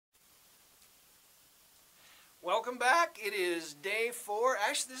Welcome back. It is day 4.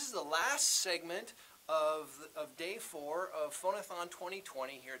 Actually, this is the last segment of day 4 of PHONATHON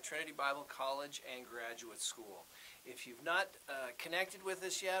 2020 here at Trinity Bible College and Graduate School. If you've not connected with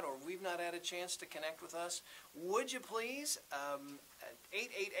us yet, or we've not had a chance to connect with us, would you please, at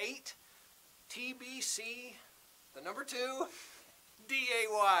 888 TBC, the number 2,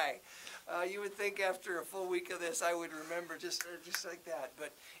 DAY. You would think after a full week of this I would remember just like that.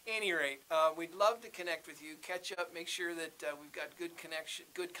 But at any rate, we'd love to connect with you, catch up, make sure that we've got good connection,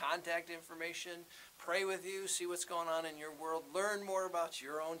 good contact information, pray with you, see what's going on in your world, learn more about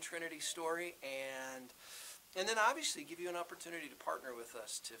your own Trinity story, and then obviously give you an opportunity to partner with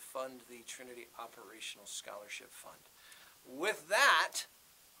us to fund the Trinity Operational Scholarship Fund. With that,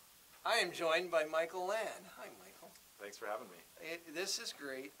 I am joined by Michael Land. Hi, Michael. Thanks for having me. This is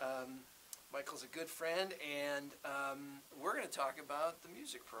great. Michael's a good friend, and we're going to talk about the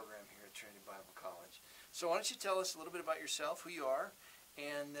music program here at Trinity Bible College. So why don't you tell us a little bit about yourself, who you are,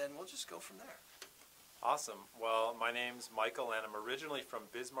 and then we'll just go from there. Awesome. Well, my name's Michael, and I'm originally from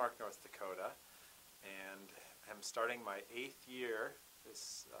Bismarck, North Dakota, and I'm starting my 8th year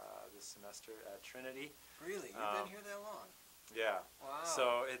this semester at Trinity. Really? You've been here that long? Yeah. Wow.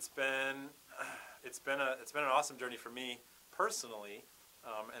 So it's been an awesome journey for me personally,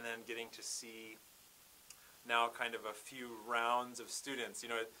 and then getting to see now kind of a few rounds of students. You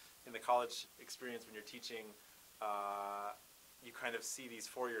know, in the college experience when you're teaching, you kind of see these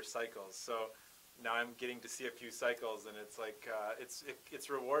 4-year cycles. So now I'm getting to see a few cycles, and it's like it's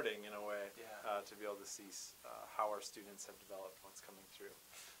rewarding in a way, yeah. To be able to see how our students have developed, what's coming through.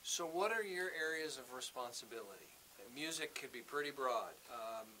 So what are your areas of responsibility? Music could be pretty broad,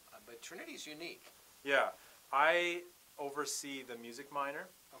 but Trinity's unique. Yeah, I oversee the music minor.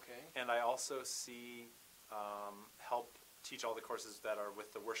 Okay. And I also help teach all the courses that are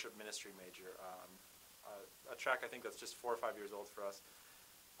with the worship ministry major, a track I think that's just 4 or 5 years old for us.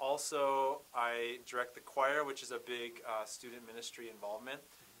 Also, I direct the choir, which is a big student ministry involvement,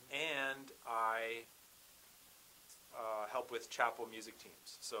 and I help with chapel music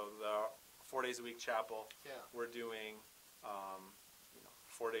teams. So the 4 days a week chapel, yeah. We're doing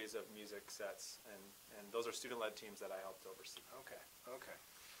 4 days of music sets, and those are student-led teams that I helped oversee. Okay.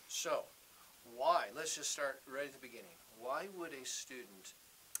 So, why? Let's just start right at the beginning. Why would a student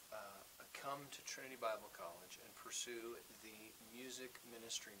come to Trinity Bible College and pursue the music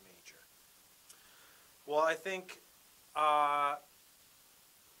ministry major? Well, I think,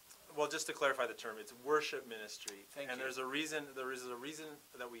 just to clarify the term, it's worship ministry. Thank you. There's a reason. There is a reason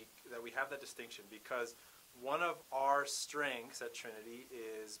that we have that distinction, because one of our strengths at Trinity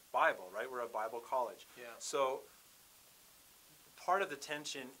is Bible, right? We're a Bible college. Yeah. So part of the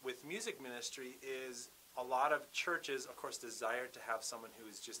tension with music ministry is a lot of churches, of course, desire to have someone who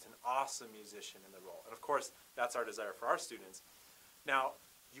is just an awesome musician in the role. And of course, that's our desire for our students. Now,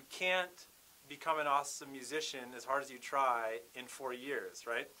 you can't become an awesome musician as hard as you try in 4 years,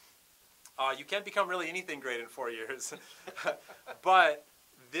 right? You can't become really anything great in 4 years. But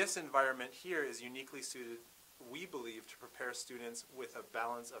this environment here is uniquely suited, we believe, to prepare students with a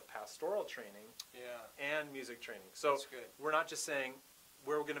balance of pastoral training, yeah, and music training. So we're not just saying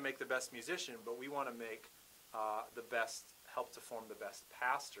we're going to make the best musician, but we want to make help to form the best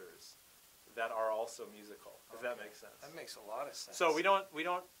pastors that are also musical, if that makes sense. That makes a lot of sense. So we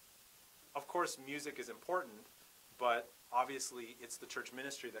don't, of course, music is important, but obviously it's the church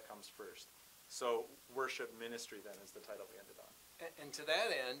ministry that comes first. So worship ministry then is the title we ended on. And to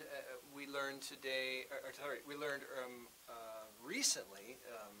that end, we learned recently,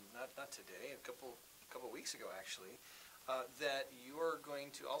 not today, a couple weeks ago actually, that you are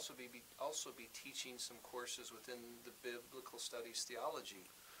going to also be teaching some courses within the biblical studies theology.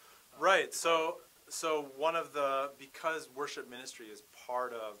 Right. So because worship ministry is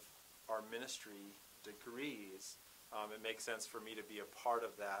part of our ministry degrees, it makes sense for me to be a part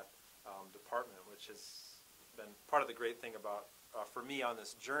of that department, which has been part of the great thing about for me on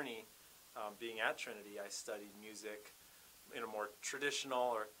this journey, being at Trinity. I studied music in a more traditional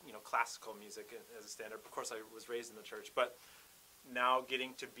or classical music as a standard. Of course, I was raised in the church, but now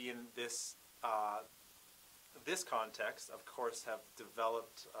getting to be in this this context, of course, have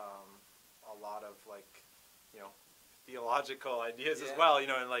developed a lot of theological ideas, yeah, as well, and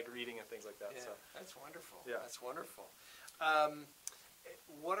reading and things like that. Yeah, so that's wonderful. Yeah, that's wonderful.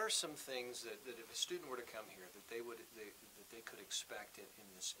 What are some things that if a student were to come here that they could expect in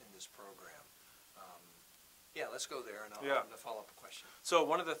this program? Yeah, let's go there, and I'll follow up a question. So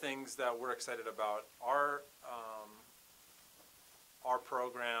one of the things that we're excited about our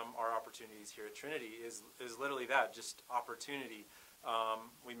program, our opportunities here at Trinity is literally that, just opportunity.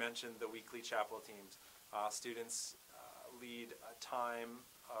 We mentioned the weekly chapel teams. Students lead a time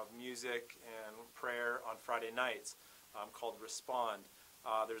of music and prayer on Friday nights called Respond.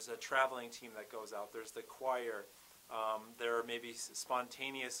 There's a traveling team that goes out. There's the choir. There are maybe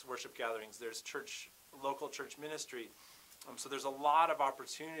spontaneous worship gatherings. There's local church ministry. So there's a lot of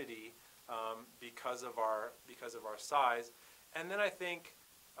opportunity because of our size. And then I think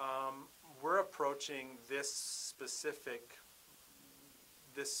we're approaching this specific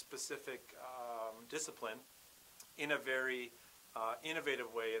discipline in a very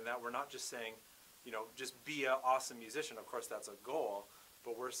innovative way, in that we're not just saying, just be an awesome musician. Of course, that's a goal,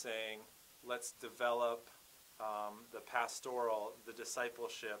 but we're saying let's develop the pastoral, the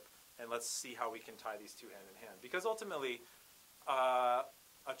discipleship, and let's see how we can tie these two hand in hand. Because ultimately, a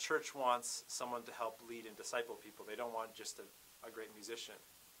church wants someone to help lead and disciple people. They don't want just a great musician.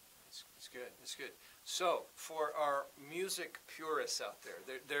 It's good. It's good. So, for our music purists out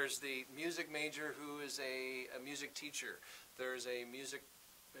there, there's the music major who is a music teacher. There's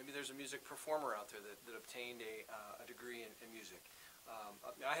maybe there's a music performer out there that obtained a degree in music.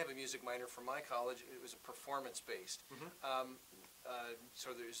 I have a music minor from my college. It was a performance-based. Mm-hmm.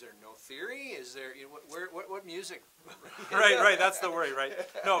 So is there no theory? Is there what music? Right. That's the worry, right?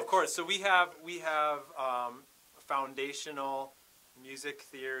 No, of course. So we have foundational music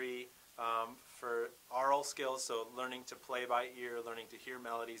theory for aural skills. So learning to play by ear, learning to hear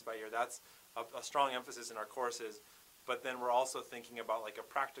melodies by ear. That's a strong emphasis in our courses. But then we're also thinking about like a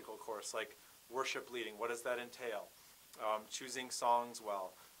practical course, like worship leading. What does that entail? Choosing songs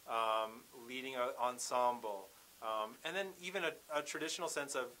well, leading an ensemble, and then even a traditional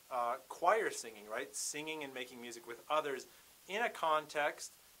sense of choir singing, right? Singing and making music with others in a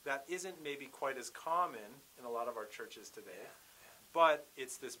context that isn't maybe quite as common in a lot of our churches today, but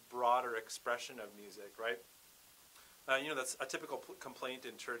it's this broader expression of music, right? That's a typical complaint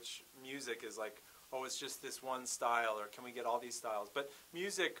in church music is like, oh, it's just this one style, or can we get all these styles? But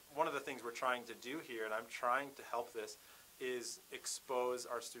music, one of the things we're trying to do here, and I'm trying to help this, is expose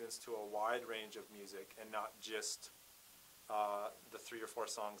our students to a wide range of music and not just the 3 or 4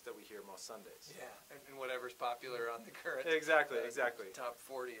 songs that we hear most Sundays. Yeah, and whatever's popular on the current exactly. top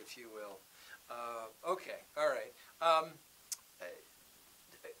 40, if you will. Okay, all right.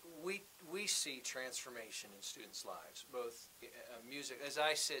 We see transformation in students' lives, both music. As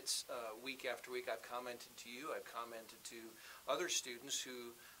I sit week after week, I've commented to you, I've commented to other students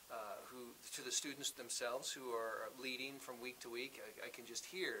to the students themselves who are leading from week to week. I can just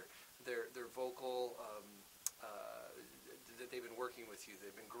hear their vocal, that they've been working with you,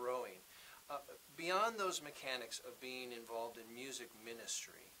 they've been growing. Beyond those mechanics of being involved in music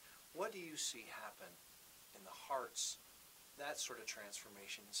ministry, what do you see happen in the hearts, that sort of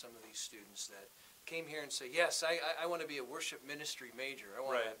transformation in some of these students that came here and say, yes, I want to be a worship ministry major.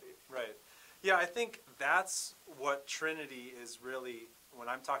 Right. Yeah, I think that's what Trinity is really, when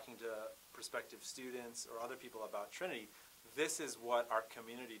I'm talking to prospective students or other people about Trinity, this is what our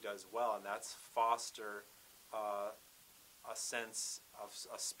community does well, and that's foster a sense of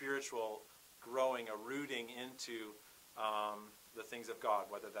a spiritual growing, a rooting into the things of God,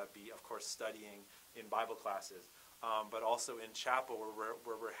 whether that be, of course, studying in Bible classes, but also in chapel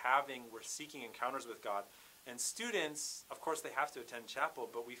where we're seeking encounters with God. And students, of course, they have to attend chapel,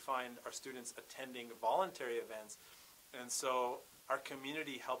 but we find our students attending voluntary events. And so our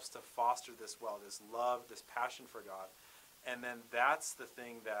community helps to foster this well, this love, this passion for God. And then that's the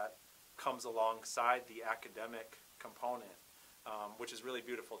thing that comes alongside the academic component, which is really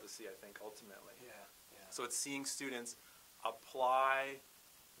beautiful to see, I think, ultimately. Yeah. So it's seeing students apply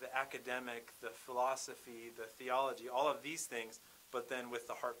the academic, the philosophy, the theology, all of these things, but then with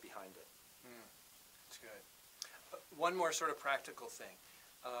the heart behind it. That's good. One more sort of practical thing.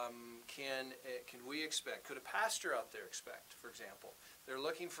 Can we expect, could a pastor out there expect, for example, they're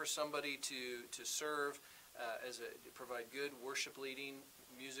looking for somebody to serve to provide good worship leading,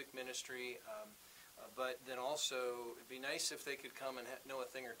 music ministry, but then also it'd be nice if they could come and know a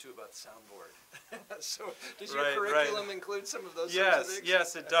thing or two about the soundboard. So does your curriculum include some of those sorts of things?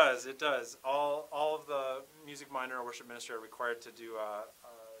 Yes, it does. It does. All of the music minor or worship ministry are required to do a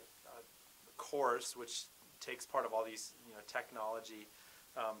course which takes part of all these technology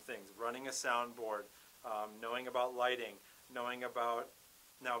things, running a soundboard, knowing about lighting, knowing about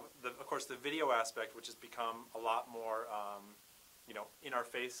of course the video aspect, which has become a lot more in our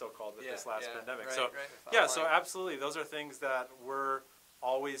face, so-called, with this last pandemic. So absolutely, those are things that we're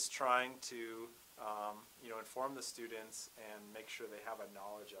always trying to inform the students and make sure they have a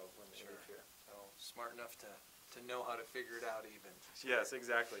knowledge of when they live here. So smart enough to know how to figure it out even. Yes,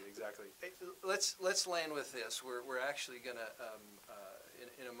 exactly. Hey, let's land with this. We're actually going to,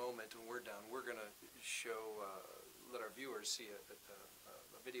 in a moment when we're done, we're going to show, let our viewers see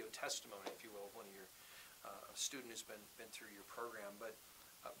a video testimony, if you will, of one of your a student who's been through your program. But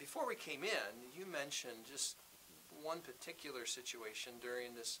before we came in, you mentioned just one particular situation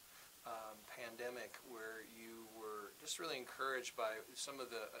during this pandemic where you were just really encouraged by some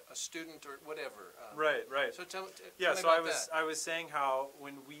of a student or whatever. Right. So tell me So about I was saying how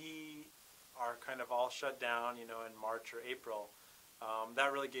when we are kind of all shut down, in March or April,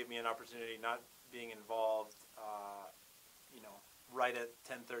 that really gave me an opportunity, not being involved, right at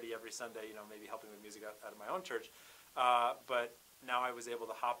 10:30 every Sunday, maybe helping with music out of my own church, but now I was able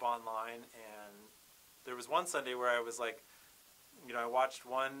to hop online, and there was one Sunday where I was like, I watched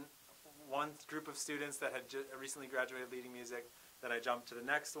one group of students that had recently graduated leading music, then I jumped to the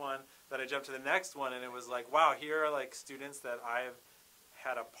next one, and it was like, wow, here are like students that I've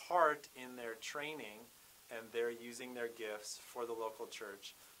had a part in their training, and they're using their gifts for the local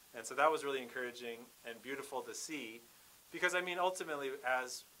church. And so that was really encouraging and beautiful to see, because ultimately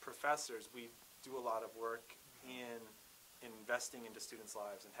as professors we do a lot of work in investing into students'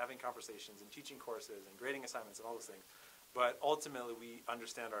 lives and having conversations and teaching courses and grading assignments and all those things. But ultimately we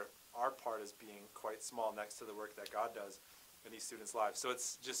understand our part as being quite small next to the work that God does in these students' lives. So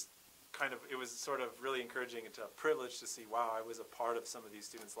it's just it was sort of really encouraging and a privilege to see, wow, I was a part of some of these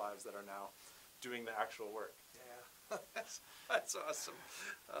students' lives that are now doing the actual work. Yeah, that's awesome.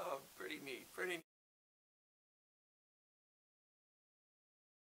 Pretty neat.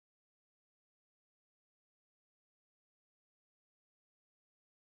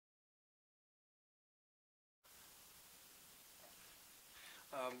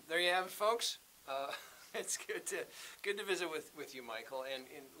 There you have it, folks. It's good to visit with you, Michael, and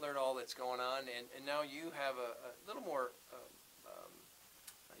learn all that's going on. And now you have a little more.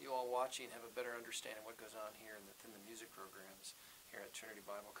 You all watching have a better understanding of what goes on here in the music programs here at Trinity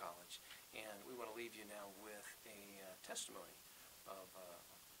Bible College. And we want to leave you now with a testimony of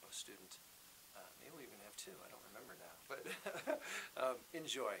a student. Maybe we even have two. I don't remember now, but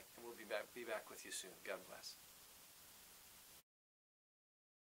enjoy, and we'll be back with you soon. God bless.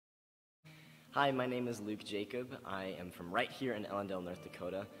 Hi, my name is Luke Jacob. I am from right here in Ellendale, North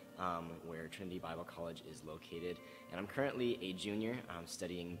Dakota, where Trinity Bible College is located. And I'm currently a junior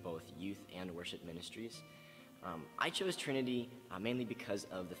studying both youth and worship ministries. I chose Trinity mainly because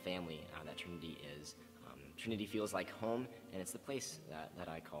of the family that Trinity is. Trinity feels like home, and it's the place that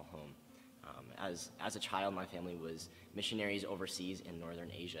I call home. As a child, my family was missionaries overseas in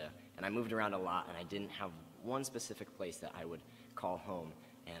Northern Asia, and I moved around a lot, and I didn't have one specific place that I would call home.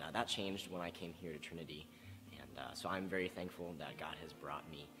 And that changed when I came here to Trinity. And so I'm very thankful that God has brought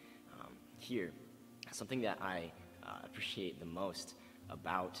me here. Something that I appreciate the most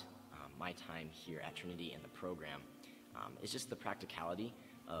about my time here at Trinity and the program is just the practicality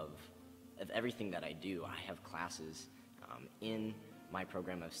of everything that I do. I have classes in my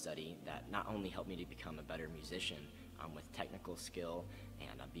program of study that not only help me to become a better musician with technical skill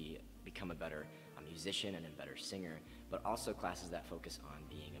and become a better musician and a better singer, but also classes that focus on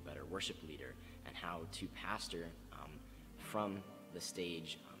being a better worship leader and how to pastor from the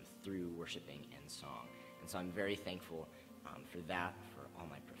stage through worshiping and song. And so I'm very thankful for that, for all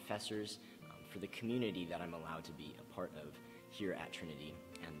my professors, for the community that I'm allowed to be a part of here at Trinity,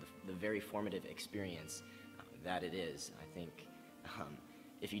 and the very formative experience that it is. I think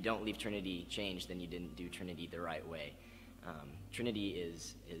if you don't leave Trinity changed, then you didn't do Trinity the right way. Trinity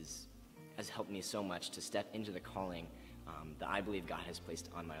has helped me so much to step into the calling that I believe God has placed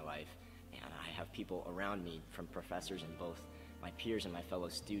on my life. And I have people around me, from professors and both my peers and my fellow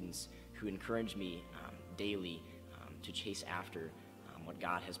students, who encourage me daily to chase after what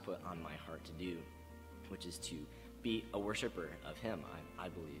God has put on my heart to do, which is to be a worshiper of Him, I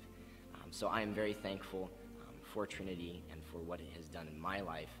believe. So I am very thankful for Trinity and for what it has done in my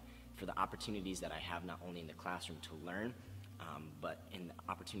life, for the opportunities that I have not only in the classroom to learn, but in the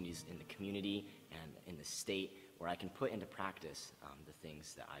opportunities in the community and in the state where I can put into practice the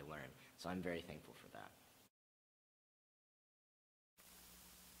things that I learn. So I'm very thankful for that.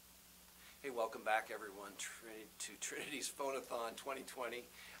 Hey, welcome back, everyone, to Trinity's PHONATHON 2020.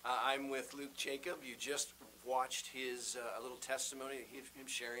 I'm with Luke Jacob. You just watched his a little testimony, him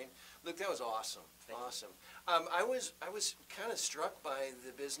sharing. Luke, that was awesome. Awesome. I was kind of struck by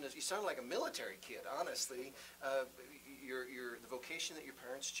the business. You sound like a military kid, honestly. The vocation that your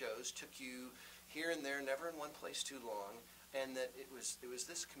parents chose took you here and there, never in one place too long, and that it was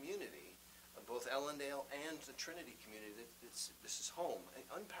this community, both Ellendale and the Trinity community, this is home.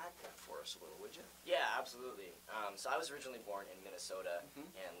 Unpack that for us a little, would you? Yeah, absolutely. So I was originally born in Minnesota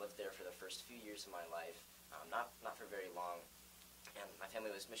and lived there for the first few years of my life, not for very long. And my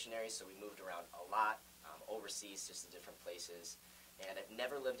family was missionaries, so we moved around a lot, overseas, just to different places. And I've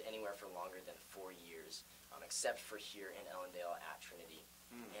never lived anywhere for longer than 4 years, except for here in Ellendale at Trinity.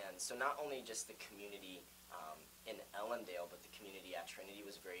 And so not only just the community in Ellendale, but the community at Trinity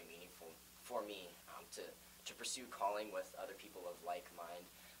was very meaningful for me to pursue calling with other people of like mind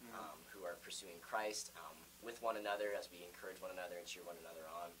who are pursuing Christ with one another as we encourage one another and cheer one another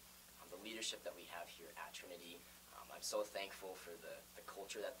on. The leadership that we have here at Trinity, I'm so thankful for the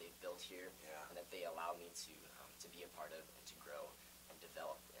culture that they've built here and that they allow me to be a part of and to grow and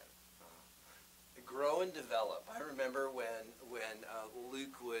develop in. Grow and develop. I remember when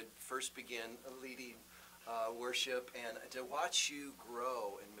Luke would first begin leading worship, and to watch you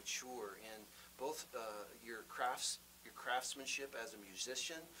grow and mature in both your craftsmanship as a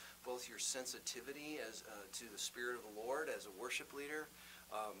musician, both your sensitivity as to the Spirit of the Lord as a worship leader.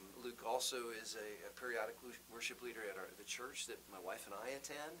 Luke also is a periodic worship leader at the church that my wife and I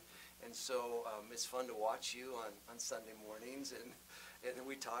attend, and so it's fun to watch you on Sunday mornings, and then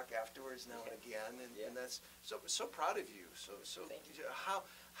we talk afterwards now and again, and that's so proud of you. So Thank you.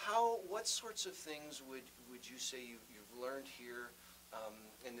 what sorts of things would you say you've learned here?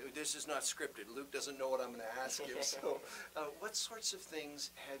 And this is not scripted. Luke doesn't know what I'm going to ask him. So, what sorts of things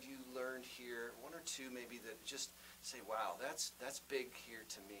have you learned here? One or two, maybe, that just say, "Wow, that's big here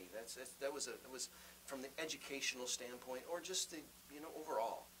to me." That was from the educational standpoint, or just the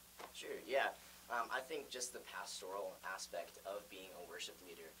overall. Sure. Yeah. I think just the pastoral aspect of being a worship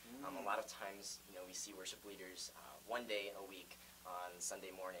leader. A lot of times, we see worship leaders one day a week on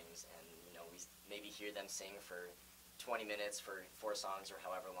Sunday mornings, and we maybe hear them sing for 20 minutes for 4 songs or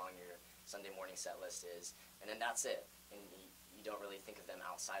however long your Sunday morning set list is, and then that's it. And you don't really think of them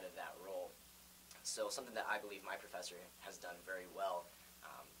outside of that role. So something that I believe my professor has done very well,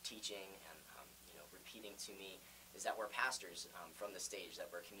 teaching and repeating to me, is that we're pastors from the stage,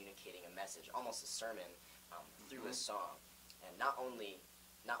 that we're communicating a message, almost a sermon, through a song. And not only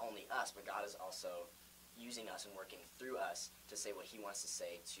us, but God is also using us and working through us to say what he wants to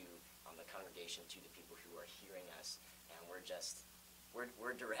say to the congregation, to the people who are hearing us. And we're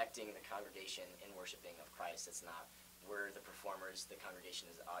directing the congregation in worshiping of Christ. It's not we're the performers, the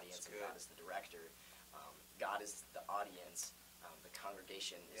congregation is the audience, and God is the director. God is the audience, the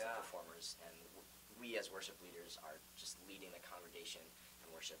congregation is the performers, and we as worship leaders are just leading the congregation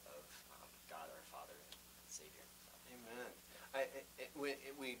in worship of God our Father and Savior. So. Amen.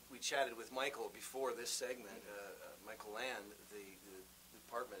 We chatted with Michael before this segment, Michael Land, the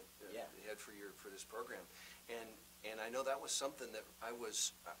department head for this program, and I know that was something that I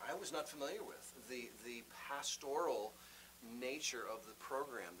was not familiar with, the pastoral nature of the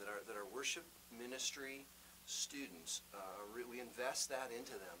program, that our worship ministry students, we invest that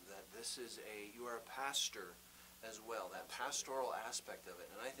into them, that you are a pastor as well, that pastoral aspect of it,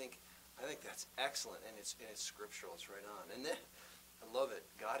 and I think that's excellent, and it's scriptural. It's right on, and then I love it.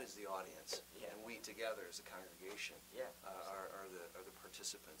 God is the audience, and we together as a congregation are the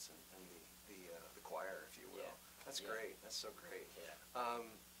participants and the choir, if you will. That's great. That's so great.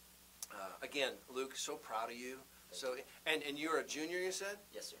 Again, Luke, so proud of you. So, and you're a junior, you said?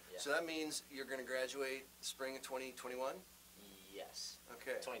 Yes, sir. Yeah. So that means you're going to graduate spring of 2021? Yes.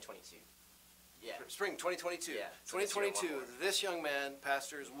 Okay. 2022. Yeah. Spring 2022. Yeah. 2022. This young man,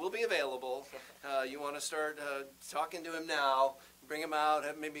 pastors, will be available. You want to start talking to him now. Bring him out.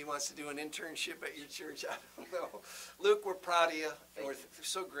 Maybe he wants to do an internship at your church. I don't know. Luke, we're proud of you. And we're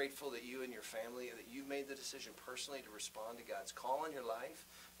so grateful that you and your family, that you've made the decision personally to respond to God's call in your life,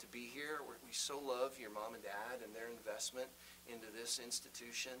 to be here. We so love your mom and dad and their investment into this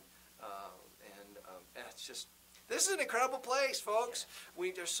institution. It's just, this is an incredible place, folks.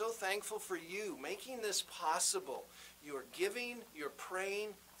 We are so thankful for you making this possible. You're giving, you're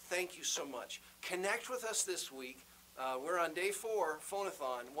praying. Thank you so much. Connect with us this week. We're on day 4,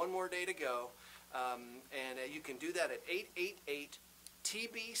 Phonathon, one more day to go. And you can do that at 888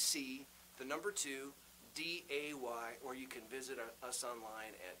 TBC, the number 2, DAY, or you can visit us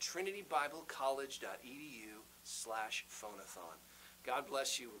online at trinitybiblecollege.edu/phonathon. God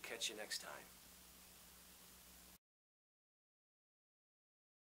bless you. We'll catch you next time.